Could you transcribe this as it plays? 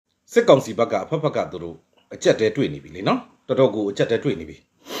စစ်ကောင်စီဘက်ကအဖက်ဖက်ကသူတို့အကြက်တဲတွေ့နေပြီလေနော်တော်တော်ကိုအကြက်တဲတွေ့နေပြီ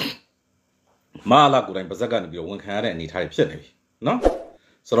မဟာလာကိုယ်တိုင်ပါဇက်ကနေပြီးတော့ဝန်ခံရတဲ့အနေထားဖြစ်နေပြီနော်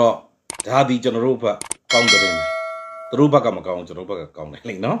ဆိုတော့ဒါဒီကျွန်တော်တို့ဘက်ကောင်းတဲ့မယ်သူတို့ဘက်ကမကောင်းကျွန်တော်ဘက်ကကောင်းတယ်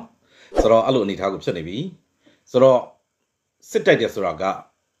လေနော်ဆိုတော့အဲ့လိုအနေထားကိုဖြစ်နေပြီဆိုတော့စစ်တိုက်တယ်ဆိုတာက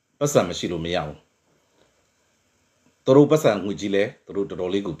ပတ်စံမရှိလို့မရဘူးသူတို့ပတ်စံငွေကြီးလဲသူတို့တော်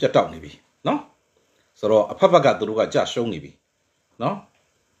တော်လေးကိုပြတ်တောက်နေပြီနော်ဆိုတော့အဖက်ဖက်ကသူတို့ကကြရှုံးနေပြီနော်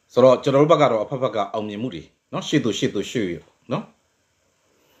ဆိုတော့ကျွန်တော်တို့ဘက်ကတော့အဖက်ဖက်ကအောင်မြင်မှုတွေနော်ရှေ့သူရှေ့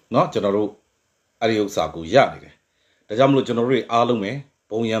နော်ကျွန်တော်တို့အရိယုစာကိုရနေတယ်ဒါကြောင့်မလို့ကျွန်တော်တို့အားလုံးပဲ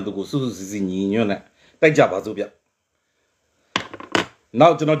ဘုံရန်သူကိုစုစုစည်းစည်းညီညွတ်နဲ့တိုက်ကြပါစို့ဗျနော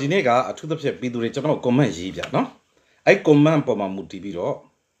က်ကျွန်တော်ဒီနေ့ကအထူးသဖြင့်ပြည်သူတွေကျွန်တော် comment ရေးပြနော်အဲ့ comment ပေါ်မှာမူတည်ပြီးတော့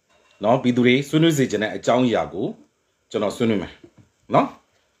နော်ပြည်သူတွေဆွေးနွေးစေချင်တဲ့အကြောင်းအရာကိုကျွန်တော်ဆွေးနွေးမယ်နော်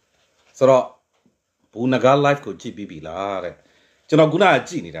ဆိုတော့ဘူနဂါ live ကိုကြည့်ပြီးပြီလားတဲ့ကျွန်တော်ခုနက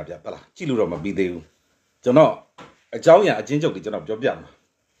ကြည့်နေတာဗျဟုတ်လားကြည့်လို့တော့မပြီးသေးဘူးကျွန်တော်အကြောင်းအရာအချင်းချုပ်တွေကျွန်တော်ပြောပြမှာ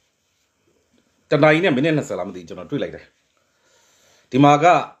တနာရီနဲ့မိနစ်20လားမသိကျွန်တော်တွေ့လိုက်တယ်ဒီမှာက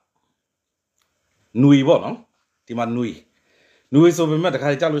နွေပေါ့နော်ဒီမှာနွေဆိုပေမဲ့တခါ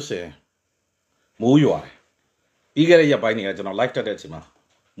ကြလို့ရှိရင်မိုးရွာတယ်ပြီးခဲ့တဲ့ရက်ပိုင်းတွေကကျွန်တော် live တက်တဲ့အချိန်မှာ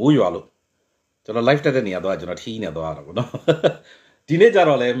မိုးရွာလို့ကျွန်တော် live တက်တဲ့နေရာတော့ကျွန်တော်ထီးနေသွားတာပေါ့နော်ဒီနေ့ကျ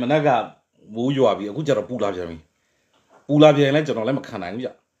တော့လေမနက်ကမိုးရွာပြီးအခုကျတော့ပူလာပြန်ပြီပူလာပြန်ရင်လည်းကျွန်တော်လည်းမခံနိုင်ဘူးဗျ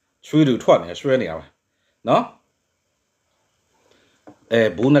ရွှေတွေထွက်နေရွှဲနေရပါနော်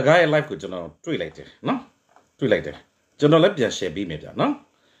ဘူနဂါရဲ့ live ကိုကျွန်တော်တွေ့လိုက်တယ်နော်တွေ့လိုက်တယ်ကျွန်တော်လည်းပြန် share ပေးမယ်ဗျနော်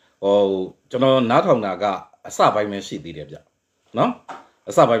ဟိုကျွန်တော်နားထောင်တာကအစပိုင်းပဲရှိသေးတယ်ဗျနော်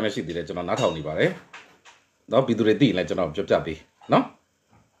အစပိုင်းပဲရှိသေးတယ်ကျွန်တော်နားထောင်နေပါတယ်နော်ပြည်သူတွေသိရင်လည်းကျွန်တော်ပြောပြပေးနော်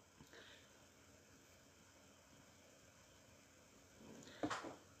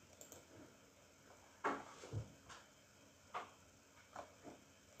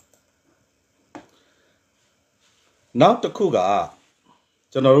နောက်တစ်ခုက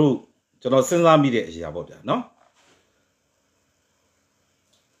ကျွန်တော်စဉ်းစားမိတဲ့အရာပေါ့ဗျာနော်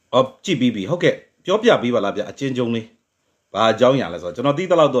ကြည့်ပြီးပြီဟုတ်ကဲ့ပြောပြပေးပါလားဗျာအချင်းချင်းလေးဘာအကြောင်းအရာလဲဆိုတော့ကျွန်တော်သိ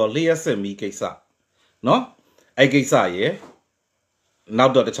သလောက်တော့လျှက်စစ်မီကိစ္စနော်အဲ့ကိစ္စရယ်နော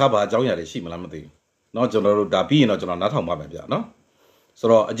က်တော့တခြားဘာအကြောင်းအရာတွေရှိမလားမသိဘူးနော်ကျွန်တော်တို့ဒါပြီးရင်တော့ကျွန်တော်နားထောင်ပါမယ်ဗျာနော်ဆို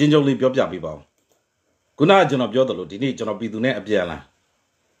တော့အချင်းချင်းလေးပြောပြပေးပါဦးခုနကကျွန်တော်ပြောသလိုဒီနေ့ကျွန်တော်ပြည်သူနဲ့အပြန်လာ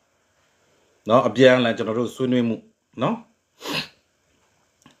နော်အပြန်လာကျွန်တော်တို့ဆွေးနွေးမှုနော်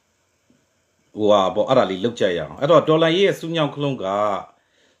ဟိုဟာပေါ့အဲ့ဒါလေးလောက်ကြရအောင်အဲ့တော့ဒေါ်လာရေးရဲ့စူးညောင်းခလုံးက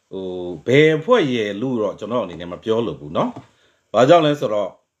ဟိုဘယ်ဖွဲ့ရဲ့လို့တော့ကျွန်တော်အနေနဲ့မပြောလို့ဘူးเนาะဘာကြောင့်လဲဆိုတော့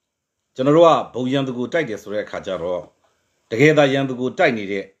ကျွန်တော်တို့ကဘုံရန်သူကိုတိုက်တယ်ဆိုတဲ့အခါကျတော့တကယ်သာရန်သူကိုတိုက်နေ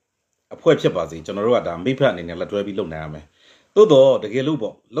တဲ့အဖွဲ့ဖြစ်ပါစေကျွန်တော်တို့ကဒါမိဖက်အနေနဲ့လက်တွဲပြီးလုပ်နိုင်ရမယ်သို့တော့တကယ်လို့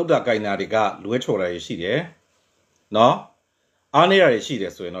ပေါ့လောက်တာကိုင်နာတွေကလွဲချော်တာရှိတယ်เนาะအားနေရတယ်ရှိတ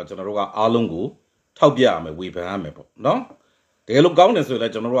ယ်ဆိုရင်တော့ကျွန်တော်တို့ကအားလုံးကိုထောက်ပြရမယ်ဝေဖန်ရမယ်ပေါ့เนาะတကယ်လို့ကောင်းတယ်ဆိုရင်လ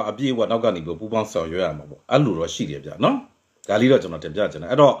ည်းကျွန်တော်တို့ကအပြည့်အဝနောက်ကနေပြီးပူပေါင်းဆောင်ရွက်ရမှာပေါ့အဲ့လိုတော့ရှိတယ်ဗျာเนาะဒါလေးတော့ကျွန်တော်တင်ပြချင်တယ်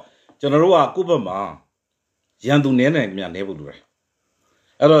အဲ့တော့ကျွန်တော်တို့ကကိုယ့်ဘက်မှာရန်သူနဲနေမြန်နေဖို့လိုတယ်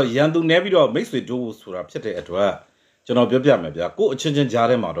အဲ့တော့ရန်သူနဲပြီးတော့မိတ်ဆွေတိုးဖို့ဆိုတာဖြစ်တဲ့အတွက်ကျွန်တော်ပြောပြမယ်ဗျာကိုယ့်အချင်းချင်းကြား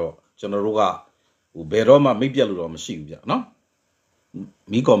ထဲမှာတော့ကျွန်တော်တို့ကဟိုဘယ်တော့မှမိတ်ပြတ်လို့တော့မရှိဘူးဗျာเนาะ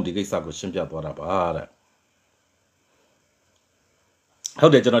မီးကော်မတီကိစ္စကိုရှင်းပြသွားတာပါတဲ့ဟု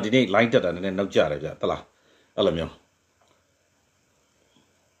တ်တယ်ကျွန်တော်ဒီနေ့ line တက်တာနည်းနည်းနောက်ကျတယ်ဗျာတလားအဲ့လိုမျိုး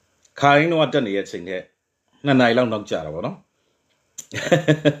ခိုင်းတော့တက်နေရဲ့ချိန်နဲ့2 နာရီလောက်နောက်ကျတာပေါ့နော်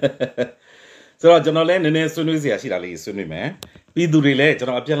ဆိုတော့ကျွန်တော်လည်းနည်းနည်းဆွေးနွေးစရာရှိတာလေးဆွေးနွေးမယ်ပြည်သူတွေလည်းကျွန်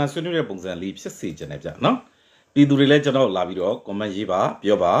တော်အပြန်အလှန်ဆွေးနွေးတဲ့ပုံစံလေးဖြစ်စေချင်တယ်ဗျနော်ပြည်သူတွေလည်းကျွန်တော်လာပြီးတော့ comment ရေးပါ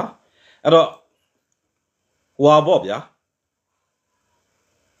ပြောပါအဲ့တော့ဟွာပေါ့ဗျာ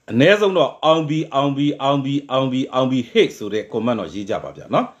အနည်းဆုံးတော့အောင်ပြီး hate ဆိုတဲ့ comment တော့ရေးကြပါဗျ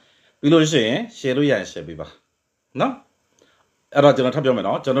နော်ပြီးလို့ရှိရင် share လို့ရရင် share ပေးပါနော်အဲ့တော့ကျွန်တော်ထပ်ပြောမယ်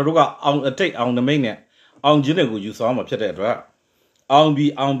နော်ကျွန်တော်တို့ကအောင်အတိတ်အောင်နမိတ်နဲ့အောင်ခြင်းတွေကိုယူဆောင်မှာဖြစ်တဲ့အတွက်အောင်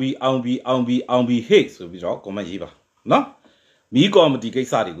ပြီး hate ဆိုပြီးတော့ comment ရေးပါနော်မီးကော်မတီကိစ္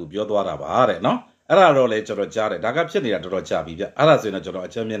စတွေကိုပြောသွားတာပါတဲ့နော်အဲ့ဒါတော့လေကျွန်တော်ကြားတယ်ဒါကဖြစ်နေတာတော်တော်ကြာပြီဗျအဲ့ဒါဆိုရင်တော့ကျွန်တော်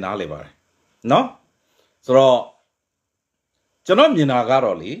အချက်မြင်နားလေပါတယ်နော်ဆိုတော့ကျွန်တော်မြင်တာက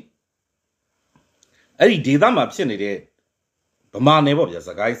တော့လေအဲ့ဒီဒေသမှာဖြစ်နေတဲ့ဗမာနယ်ပေါ့ဗျာစ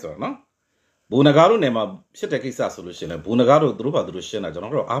ကိုင်းဆိုတော့နော်ဘူနဂါတို့နယ်မှာဖြစ်တဲ့ကိစ္စဆိုလို့ရှိရင်လည်းဘူနဂါတို့သူတို့ဘာသူတို့ရှင်းတာကျွန်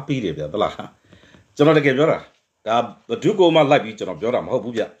တော်တို့အားပေးတယ်ဗျသလားကျွန်တော်တကယ်ပြောတာဒါဘဒုကိုမှလိုက်ပြီးကျွန်တော်ပြောတာမဟုတ်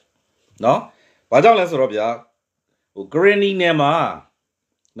ဘူးဗျနော်ဘာကြောင့်လဲဆိုတော့ဗျာဟိုဂရနီနယ်မှာ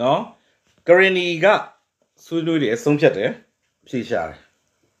နော်ဂရနီကဆွေးနွေးတယ်ဆုံးဖြတ်တယ်ဖြေရှာတယ်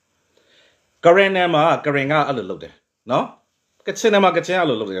ဂရန်နယ်မှာဂရင်ကအဲ့လိုလုပ်တယ်နော်ကချင်နယ်မှာကချင်အဲ့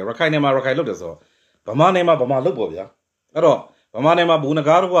လိုလုပ်တယ်ရခိုင်နယ်မှာရခိုင်လုပ်တယ်ဆိုတော့ဗမာနယ်မှာဗမာလုပ်ပေါ့ဗျာအဲ့တော့ Bamanema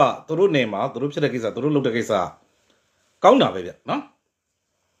Bunagarwa, Turu Nema, Turu Chekisa, Turu Lutakisa, Kauna, baby, no?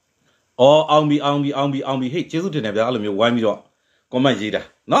 Or Ambi, hey, Jesu to never allow me, why me, come my jida,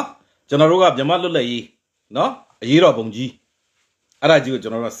 no? General Jamalulay, no? A year of Bonji. Araju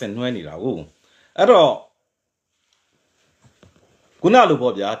General Saint Wenira, oh. At all. Kunalu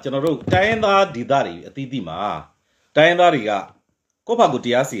Bobia, General Tayanda Didari, a Tidima, Tayandariga,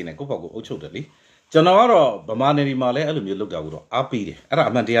 Copagutiasi and Copago Ochotali. General Bamani Male, Alumni looked out, Apide,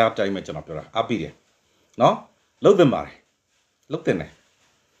 Aramandia Dimension Opera, Apide. No? Look the Mari. Look in it.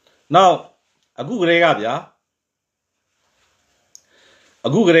 Now, a good regabia. A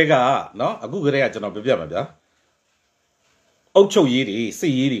good rega, no? A good rega, General Bibia. Ocho yiri,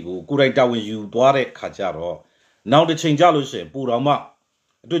 see yiri go, good down you, Dware Cajaro. Now the change allusion, Purama.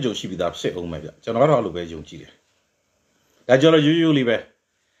 Do you she be that shit, oh my god? General Lubejo G. That general you live.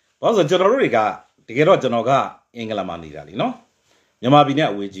 Was a general rega, to get out Genoga, Engelamani, no?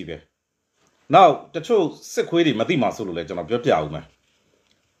 Yamabina with Gibe. Now, the true sick with him, Matima Sulu legend of your Piauma.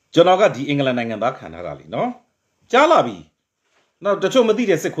 Genoga the England and that can rally, no? Jalabi. Now, the true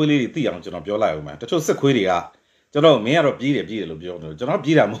Madia sick with the young of your life, man. The true sick with ya. General Mayor of Gida, General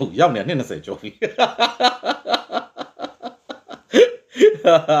Gida, young and innocent, Joffy.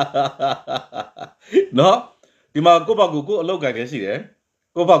 No? The ma go back go look I can see there.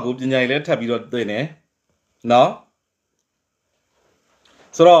 Go back up in let have you done. No?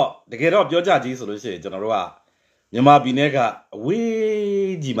 So the get up your judges solution, General. Yama binega,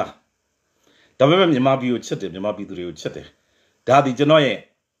 way Jima. The women you might be chatted, you might be through chatted. Daddy Genoye.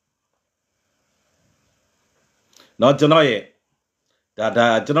 Not Genoye.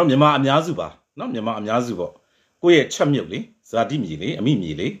 That General Yama Amyazuba, not Yama Amyazuba. Go ye chamuli, Zadimili, a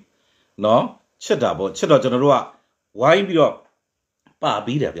mimili. No? Chedabo, Cheddar General. Why be up? Ba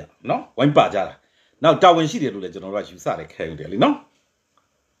be there, no? Wine Bajara. Now, Darwin she did the general you started carrying daily, no?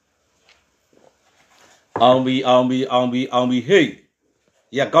 I'll be, hey.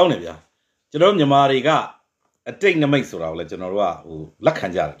 Ya gone, ya. General Yamariga, a take the mates around General who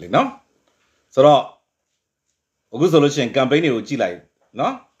Lakanjar, no? So, Augusolution campaign with Chile,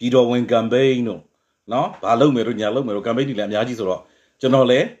 no? Pido win campaign, no? Palomero, Yalomero campaign, Yajis,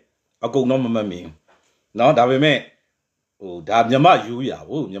 General, a go no mammy. No, that we may. Oh, that Yama, you, ya,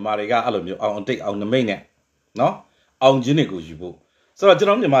 oh, Yamariga, Alum, I'll take on the main, no? On Jinigo, you. So,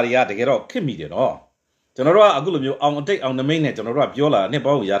 General Yamaria to get off, Kimmy, no? General, I'll go you on take on the main, General Biola,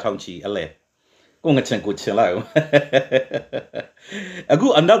 Nebo Yatonchi, Ale. Go and check good chillo. A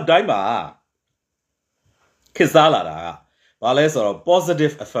good enough dimer. Kisala, Vales or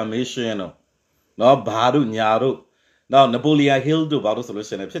positive affirmation, no, Baru, Nyaru. Now, Napoleon Hill do battle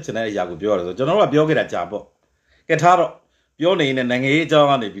solution, a pitch and a Yago Bior, General Bioga at Jabo. Get her, your name and age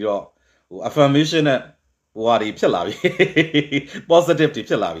on the bureau. Affirmation, what a pillavi. Positive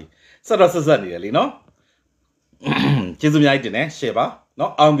pillavi. So that's a really, no? Chizumi idea, Sheba.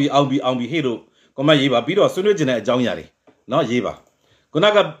 No, I'll be hero. Come my Yiba, Bido, sooner than a Johnny. No, Yiba.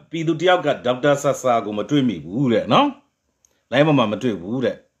 Kunaga Bidu Diaga, Dr. Sasa, go matui, wood, no? Lama matui,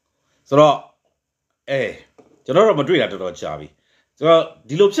 wood. So, General Madrid at the Chavi. So,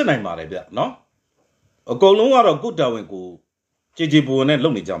 the option I married, no? A golden or a good down go. Chijibu and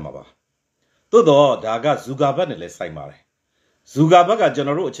Lonely Jamaba. Todo, Daga Zugaban, let's say Mare. Zugabaga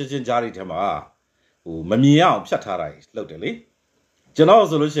General Chichin Jari Tama. Who Mamia Chatarai, locally. General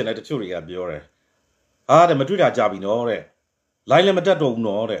solution at the Churia Biore. Ah, the Madrid Jabi no re. Lila Matato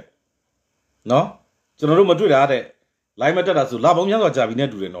no re. No? General Madrid at it. Lima Tatasu, Labom Jabi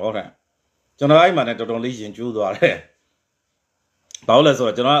Nedu no re. General man at the Legion Judo are. Paula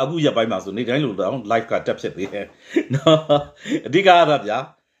or General Abuja by Masu, need any down, life got taps at the hair. No, Diga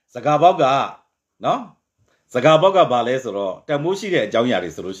Rabia, Sagaboga, no? Sagaboga Bales or Tamushi, Jaunyari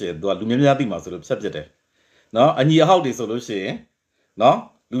solution, do a Lumia Dimas subject. No, and ye how the solution,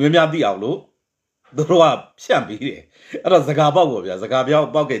 no? Lumia the outlook, the roa champi. At a Zagaboga,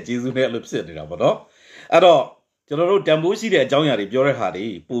 Zagabia Boga, Jesus, lip no? At all, General Tamushi, Jaunyari, Bure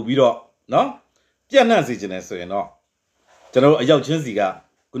Hardy, Pubido. No? Jana Zigenes, no. General Yauchenziga,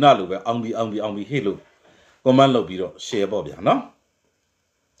 Gunalu, Ambi, Hilo, Comando Biro, share Bobia, no?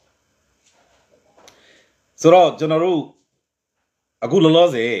 So, General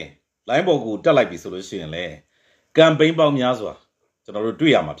Agulose, Limbo, Dalabi solution, campaign bomb Yazwa, General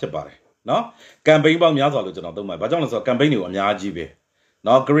Duyama Pepare, no? Campaign bomb Yazwa, General, but also campaign on Yajibe.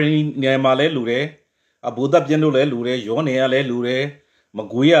 No green near Male Lure, a Buddha Genule Lure, Yone Ale Lure.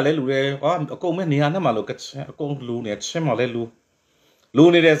 Maguia lure, a comment near Namalook at Lune at Shemalelu.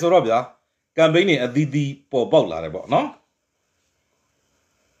 Lune as Robia, campaigning a Didi for Bola, no?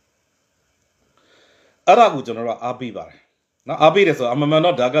 Aragu General Abibar. no abi so I'm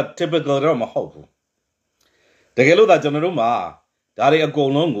not daga typical ro ma hope tagelo da general ma dari a go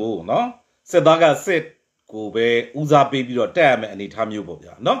long go no sit daga sit go be uza pe pi ro tat me ani tha myu po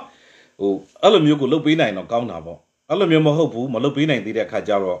bya no hoအဲ့လိုမျိုးကိုလုပ်ပေးနိုင်တော့ကောင်းတာပေါ့အဲ့လိုမျိုးမဟုတ်ဘူးမလုပ်ပေးနိုင်သေးတဲ့ခါ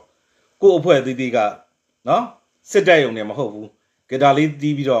ကျတော့ကို့အဖွဲ့အသီးသီးကနော်စစ်တက်ရုံနဲ့မဟုတ်ဘူးဂီတာလေး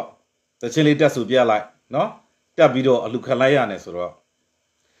တီးပြီးတော့တချင်းလေးတက်ဆူပြလိုက်နော်တက်ပြီးတော့အလူခံလိုက်ရတယ်ဆိုတော့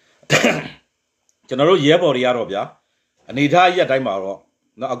ကျွန်တော်တို့ရဲဘော်တွေကတော့ဗျာအနေထားရက်တိုင်းမှာတော့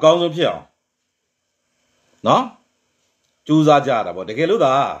နော်အကောင်းဆုံးဖြစ်အောင်နော်ကြိုးစားကြတာပေါ့တကယ်လို့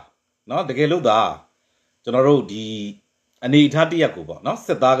သာနော်တကယ်လို့သာကျွန်တော်တို့ဒီအနေထားတစ်ရက်ကိုပေါ့နော်စ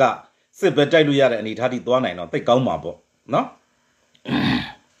စ်သားကစစ်ပဲတိုက်လို့ရတဲ့အနေထားတိသွားနိုင်တော့တိတ်ကောင်းမှာပေါ့နော်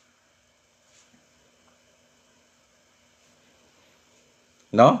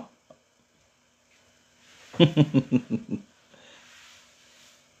နော်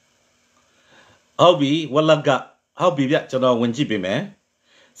ဟုတ်ပြီဝလကဟုတ်ပြီဗျကျွန်တော်ဝင်ကြည့်ပေးမယ်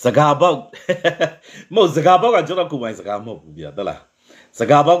စကားပေါက်မဟုတ်စကားပေါက်ကကျွန်တော်ကိုယ်ပိုင်စကားမဟုတ်ဘူးဗျဟုတ်လားစ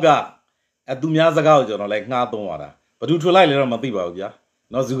ကားပေါက်ကအသူများစကားကိုကျွန်တော်လည်းငှားသုံးရတာဘယ်သူထွေလိုက်လဲတော့မသိပါဘူးဗျာ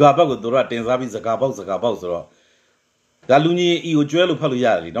နော်ဇူကာပေါက်ကိုတို့ကတင်စားပြီးစကားပေါက်ဆိုတော့ဒါလူကြီးအီကိုကျွဲလို့ဖတ်လို့ရ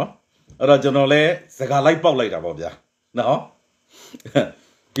တယ်လीနော်အဲ့တော့ကျွန်တော်လည်းစကားလိုက်ပေါက်လိုက်တာပေါ့ဗျာနော်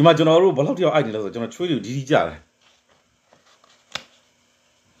ဒီမှာကျွန်တော်တို့ဘယ်လောက်တယောက်အိုက်နေလဲဆိုကျွန်တော်ချွေးလူဒီကြတယ်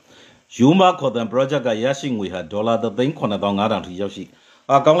ယူမာခေါ်တဲ့ project ကရရှိငွေဟာဒေါ်လာ$3,500ထိရောက်ရှိ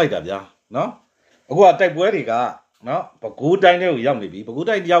ကောင်းလိုက်တာဗျာနော်အခုကတိုက်ပွဲတွေကနော်ပဲခူးတိုင်းတွေကိုရောက်နေပြီပဲခူး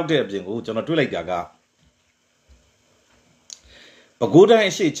တိုင်းရောက်တဲ့အပြင်ကိုကျွန်တော်တွေ့လိုက်တာကပဲခူးတိုင်း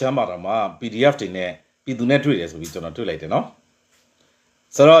အရှိချမ်းပါတာမှာ PDF တွေနဲ့ပြည်သူနဲ့တွေ့တယ်ဆိုပြီးကျွန်တော်တွေ့လိုက်တယ်နော်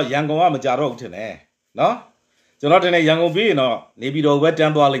ဆိုတော့ရန်ကုန်ကမကြတော့ဘူးထင်တယ်နော်ကျွန်တော်တင်နေရန်ကုန်ပြီးရင်တော့နေပြည်တော်ပဲတ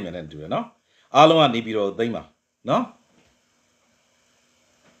န်းသွားလိမ့်မယ်နဲ့တူတယ်နော်အားလုံးကနေပြည်တော်သိမ့်ပါနော်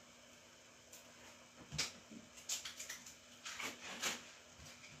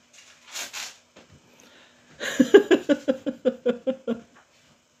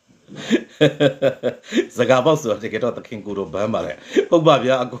စကားပေါက်ဆိုတကယ်တော့သခင်ကိုတော့ဘန်းပါလေဟုတ်ပါ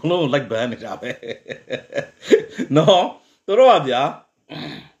ဗျာအကုန်လုံးလိုက်ဘန်းနေတာပဲနော်တို့တော့ဗျာ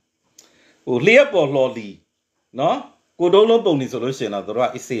ဟိုလျက်ပေါ်လှော်လီနော်ကိုတုံးလုံးပုံနေဆိုလို့ရှိရင်တော့တို့က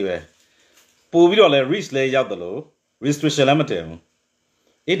အစ်စေးပဲပို့ပြီးတော့လဲ reach လဲရောက်တယ်လို့ restriction လည်းမတည်ဘူး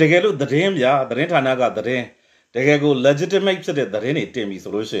အေးတကယ်လို့သတင်းဗျာသတင်းဌာနကသတင်းတကယ်ကို legitimate ဖြစ်တဲ့သတင်းတွေတင်ပြီ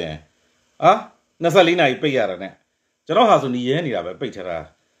ဆိုလို့ရှိရင်24နာရီပိတ်ရတာနဲ့ကျွန်တော်ဟာဆိုနေရဲနေတာပဲပိတ်ထားတာ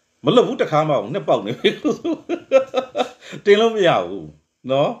မလွတ်ဘူးတခါမှနှစ်ပေါက်နေပြီတင်လို့မရဘူး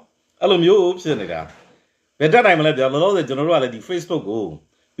နော်အဲ့လိုမျိုးဖြစ်နေတာဘယ်တက်နိုင်မလဲဗျာလောလောဆယ်ကျွန်တော်တို့ကလည်းဒီ Facebook ကို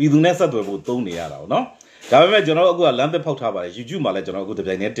ပြည်သူနဲ့ဆက်သွယ်ဖို့သုံးနေရတာနော်ဒါပေမဲ့ကျွန်တော်အခုကလမ်းသစ်ဖောက်ထားပါတယ် YouTube မှာလည်းကျွန်တော်အခုတ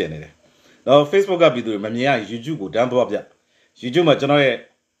ပြိုင်တည်းတင်နေတယ်နော် Facebook ကပြည်သူတွေမမြင်ရ YouTube ကိုတန်းသွားပြ YouTube မှာကျွန်တော်ရဲ့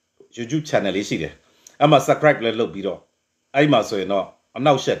YouTube channel လေးရှိတယ်အဲ့မှာ subscribe လည်းလုပ်ပြီးတော့အဲ့မှာဆိုရင်တော့အ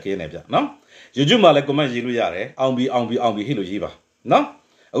နောက်ရှက်ကင်းနေဗျနော် YouTube မှာလည်း comment ရေးလို့ရတယ်အောင်ပြီဟိလို့ရေးပါနော်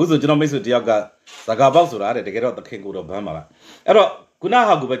အခုဆိုကျွန်တော်မိတ်ဆွေတယောက်ကစကားပေါက်ဆိုတာတဲ့တကယ်တော့သခင်ကိုတော့ဘန်းပါလားအဲ့တော့ခုန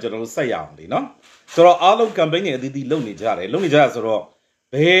ဟာကိုပဲကျွန်တော်တို့ဆက်ရအောင်လीနော်ဆိုတော့အားလုံး campaign တွေအသီးသီးလုပ်နေကြတယ်ဆိုတော့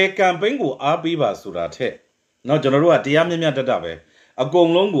ဘယ် campaign ကိုအားပေးပါဆိုတာထက်เนาะကျွန်တော်တို့ကတရားမျှမျှတတပဲအကုန်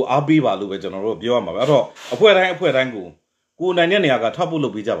လုံးကိုအားပေးပါလို့ပဲကျွန်တော်တို့ပြောရမှာပဲအဲ့တော့အဖွဲ့တိုင်းကိုကိုယ်နိုင်တဲ့နေရာကထောက်ဖို့လု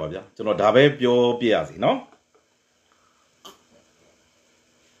ပ်ပေးကြပါဗျာကျွန်တော်ဒါပဲပြောပြရစီเนาะ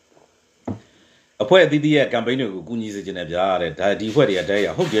အဖွဲ့အသီးသီးရဲ့ campaign တွေကိုကူညီစေချင်တယ်ဗျာတဲ့ဒါဒီအဖွဲ့တွေကတဲရ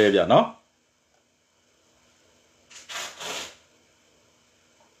ဟုတ်တယ်ဗျာနော်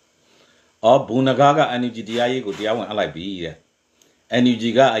ဘူနဂါက NUG တရားရေးကိုတရားဝင်အပ်လိုက်ပြီတဲ့ NUG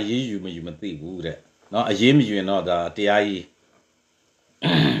ကအရေးယူမယူမသိဘူးတဲ့နော်အရေးမယူရင်တော့ဒါတရားရေး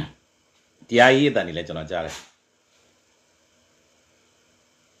အတန်နေလဲကျွန်တော်ကြားတယ်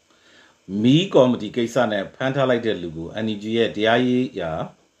မီးကော်မတီကိစ္စနဲ့ဖမ်းထားလိုက်တဲ့လူကို NUG ရဲ့တရားရေးရာ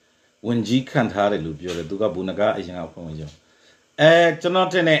ဝင်ကြီးခန့်ထားတယ်လို့ပြောတယ်သူကဘူနဂါအရင်ကဖွင့်ဝင်ကြောင်းကျွန်တော်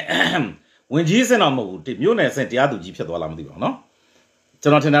တင်နေဝင်ကြီးစင်တော့မဟုတ်ဘူးမြို့နယ်စင်တရားသူကြီးဖြစ်သွားလားမသိပါဘူးเนาะကျွ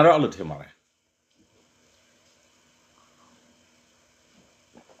န်တော်ထင်တာတော့အဲ့လိုထင်ပါတယ်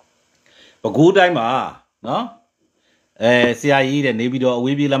ပဲခူးတိုင်းမှာเนาะဆရာကြီးတဲ့နေပြီးတော့အ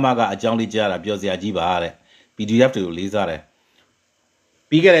ဝေးပြေးလက်မကအကြောင်းလေးကြားတာပြောစရာကြီးပါတဲ့ PDF တွေကိုလေးစားတယ်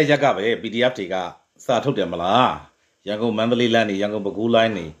ပြီးခဲ့တဲ့ရက်ကပဲ PDF တွေကစာထုတ်တယ်မလားရန်ကုန်မန္တလေးလမ်းနေရန်ကုန်ပဲခူးလို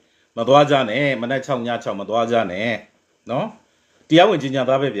င်းနေမသွားကြနဲ့မနက်6ည6မသွားကြနဲ့နော်တရားဝင်ကြီးညာ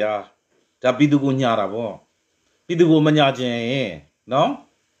သားပဲဗျာဒါပြည်သူကိုညာတာပေါ့ပြည်သူကိုမညာခြင်းနော်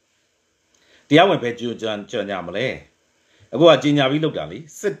တရားဝင်ပဲကြံညာမလဲအခုကကြီးညာပြီးလောက်တာလေ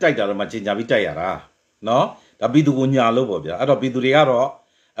စစ်တိုက်တာတော့မှကြီးညာပြီးတိုက်ရတာနော်ဒါပြည်သူကိုညာလို့ပေါ့ဗျာအဲ့တော့ပြည်သူတွေကတော့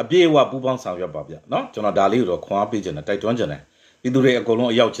အပြည့်အဝပူးပေါင်းဆောင်ရွက်ပါဗျာနော်ကျွန်တော်ဒါလေးကိုတော့ခွန်အားပေးခြင်းနဲ့တိုက်တွန်းခြင်းနဲ့ပြည်သူတွေအကုန်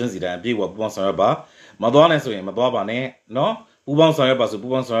လုံးအရောက်ချင်းစီတိုင်းအပြည့်အဝပူးပေါင်းဆောင်ရွက်ပါ Madonna swing, Madonna, no? Ubon Soyaba,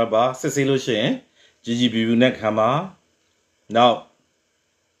 Subon Soyaba, Cecil Shin, Gigi Bunek Hama. Now,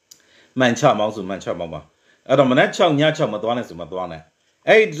 Mancha Mouse, Mancha Mama. I don't know, Yacha Madonna to Madonna.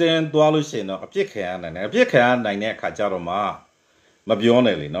 Adrian Dualusino, a pican and a pican, Nine Kajaroma.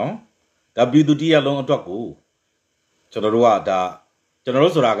 Mabionelli, no? Da Bidudia long Doku. Chorua da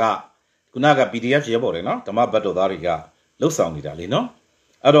Generosuraga, Kunaga PDF Yabore, no? The Mabato Dariga, Losang Italy, no?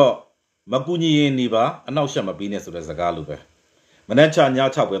 Ado Mapuni Niba, and now Shama Bines to the Zagalupe. Manecha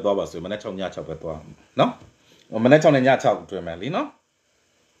Nyata with Dobas, Manecha Nyata with one, no? Or Manecha and Nyata to a Melino?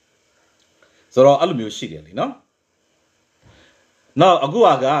 So all music, no? No,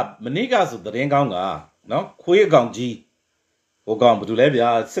 Aguaga, Manigas of the Renganga, no? Queer Gongi. O gong to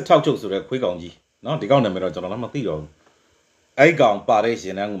Lebia, set out to the quick gongi, no? The government of Matio. I gone Paris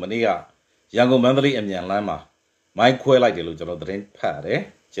and Mania, Young Mandali and Yan Lama. My queer like the Lujan of the Rain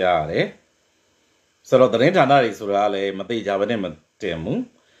Pare, Jare. So the Rain Tanari Surale, Matija Venem Temu,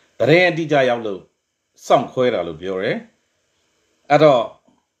 the Rain Dija Yalu, some queer alluviore. At all,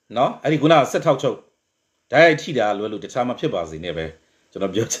 no? I gonna set out to. Dietida will the time of Pibas in never. John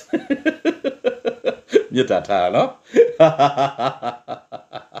of Jut. Yutata, no?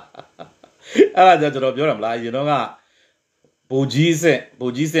 I just drop your lie, you know.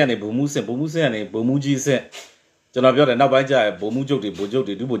 Bojise and a Bomus and a Bomuji said. John of York and Nabaja, Bomujo, Bojo,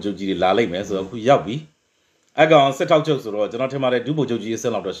 Dubojoji, Lale, Mess of Yabi. I go on set out jokes or Jonathan Dubojoji is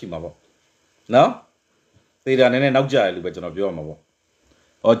of the Shimabo. No? They done an Nabja, but John of Yormabo.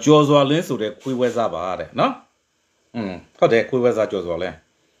 Or Joshua Lins to the Quiweza, no? How the Quiweza Joshua,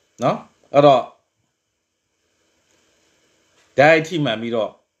 no? At all. Die team and me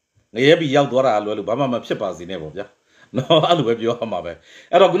up. Maybe Yaldora, Lubama Pipas in Evo. No, I'll whip your mother.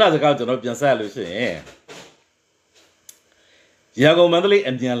 I don't know the culture of Jansalus. Yago Mandley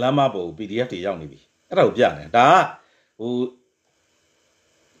and Jan Lamabo, PDF the young lady. I don't know. Da who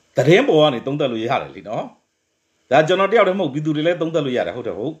the rainbow one, it don't tell you hardly, no? That John of the Mo, we do relate, don't tell you how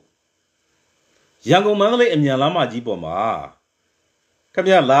to hold. Yago Mandley and Jan Lama Jiboma. Come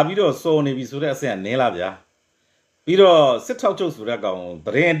here, Labido, so Navy Suda and Nelavia. Piro set out to Suragon,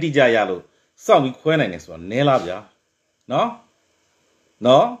 the rain DJ Yalo, some we quenning is one, Nelavia. No?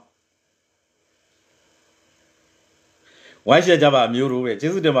 No? Why should Java Muru,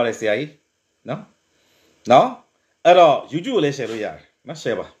 Jesus de Malaysia? No? No? At all, you do less every year, not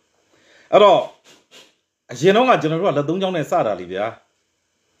Sheba. At all, as you know, I general, the Dunjon and Sada Livia.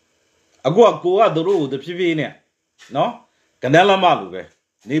 I go out the road, the PV. No? Canela Malube.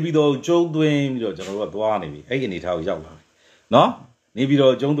 Maybe though Joe doing your general Duani, any how Yala. No? Maybe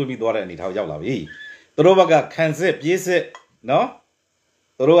though John do me daughter and it how Yala. The Robaga can say, yes, no?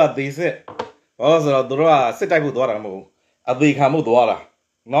 The Roa this it. Also, the Roa sit I would daughter move. A big hamu daughter.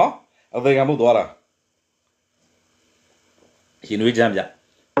 No? A big hamu daughter. He knew Jamja.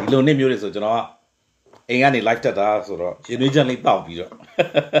 He don't name you, so you know. Ain't any like that, so she knew gently bow.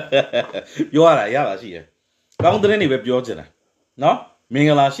 You are a yalla, she. Counter any web Georgiana. No?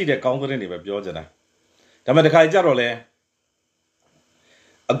 Mingala, she did counter any web Georgiana. Tamaka Jarole.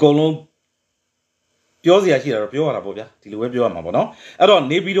 A golon. Piosia here, Pioa Bobia, till we be on Mamma, no? I don't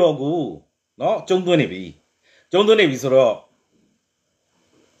need to go. No, John Dunny. John Dunny is raw.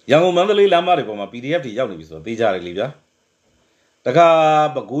 Young Mandali Lamari from a PDF, the young is a Bija Livia.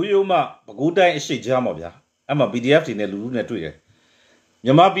 Taka Baguyuma, Baguda is she Jamobia. I'm a PDF in a Luna to you.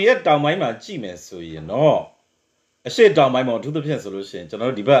 You might be at down my Gmail, so you know. I said down my mouth to the solution,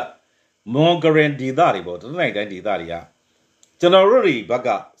 General Deba. Mongaran di Daribo, the night I did Daria. Generally,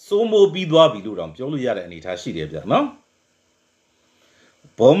 Baga, so more bidwa biduram, Joluya and Itashi, no?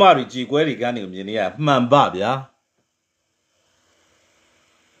 Pomari Gigueri Ganium, Minia, Man Babia.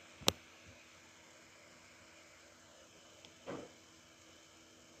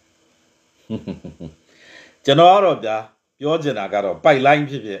 General, your Genagaro, by line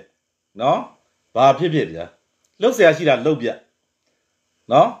pipit, no? Ba pipit, looks as she that lobia.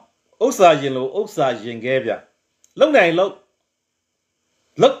 No? Osa yellow, Osa Yengavia. Look,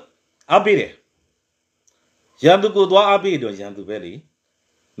 look, I'll be there. Yandu go to Abido, Yandu belly.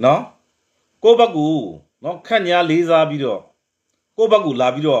 No? Go bagu, no Kanya Liza Bido. Go bagu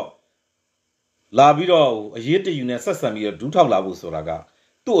Labido. Labido, a year to Unesasami, do tell Labu Soraga.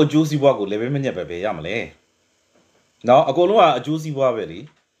 To a juicy wago, Levemania Bebe Yamale. Now, a Goloa, a juicy wabelly.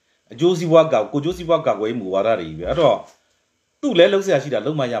 A juicy waga, go juicy waga, way Muarari, at all. Do let us see that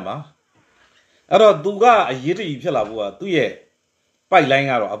Lumayama. At all, Duga, a year to Yelabua, 2 years. By lying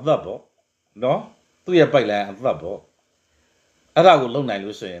out of the boat, no? 2 years by lying of the boat. At I will loan I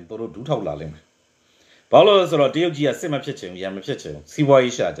was saying, Toro do tell Lalim. Paulo is a DOG a semi pitching, Yam pitching, see why he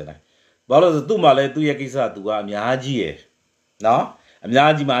shot. ဘာလို့ဆိုသူ့မှာလဲသူ့ရဲ့ကိစ္စသူကအများကြီးရယ်နော်အ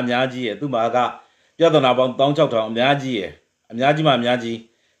များကြီးမှအများကြီးရယ်သူ့မှာကပြဿနာပေါင်း16000အများကြီးရယ်အများကြီးမှအများကြီး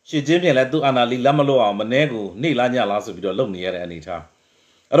ရှစ်ချင်းပြင်လဲသူ့အာဏာလေးလက်မလွတ်အောင်မနှဲကိုနေလားညလားဆိုပြီးတော့လုပ်နေရတဲ့အနေထား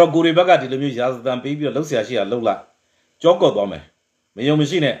အဲ့တော့ကိုရီဘက်ကဒီလိုမျိုးရာဇသံပေးပြီးတော့လှုပ်ရှားရှိတာလှုပ်လိုက်ကြောကော့သွားမယ်မယုံမ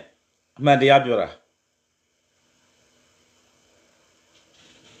ရှိနဲ့အမှန်တရားပြောတာ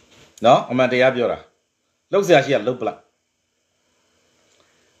နော်အမှန်တရားပြောတာလှုပ်ရှားရှိတာလှုပ်ပလိုက်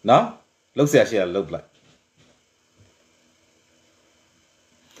နော်လှုပ်ရှားရှိတာလှုပ်ပလိုက်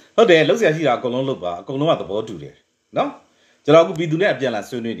ဟုတ်တယ်လှုပ်ရှားရှိတာအကုန်လုံးလှုပ်ပါအကုန်လုံးကသဘောတူတယ်နော်ကျွန်တော်အခုပြည်သူနဲ့အပြန်လာ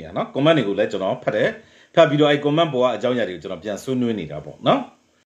ဆွေးနွေးနေတာနော် comment တွေကိုလည်းကျွန်တော်ဖတ်တယ်ဖတ်ပြီးတော့အဲ့ comment ပေါ်ကအကြောင်းအရာတွေကိုကျွန်တော်ပြန်ဆွေးနွေးနေတာပေါ့နော်